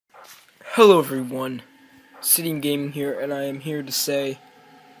Hello everyone, Sitting Gaming here, and I am here to say,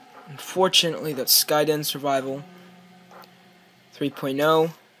 unfortunately, that Skyden Survival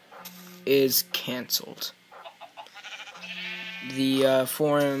 3.0 is cancelled. The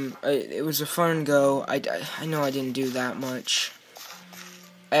forum, it was a fun go. I know I didn't do that much.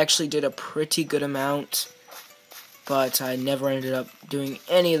 I actually did a pretty good amount, but I never ended up doing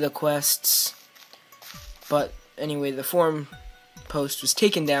any of the quests. But anyway, the forum post was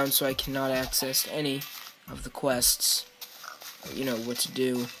taken down, so I cannot access any of the quests. You know what to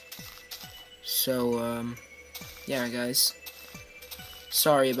do. So, yeah, guys.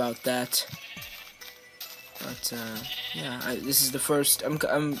 Sorry about that. But, yeah, this is the first. I'm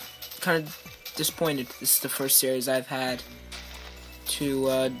kind of disappointed. This is the first series I've had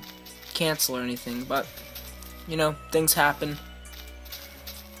to cancel or anything, but you know, things happen.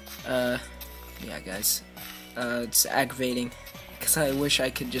 Yeah, guys. It's aggravating, because I wish I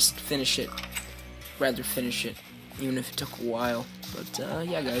could just finish it, even if it took a while. But,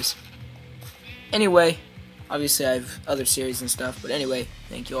 yeah, guys. Anyway, obviously I have other series and stuff, but anyway,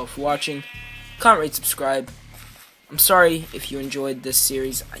 thank you all for watching. Comment, rate, subscribe. I'm sorry if you enjoyed this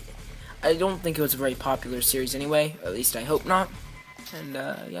series. I don't think it was a very popular series anyway, at least I hope not. And,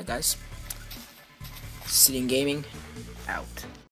 yeah, guys. Sitting Gaming, out.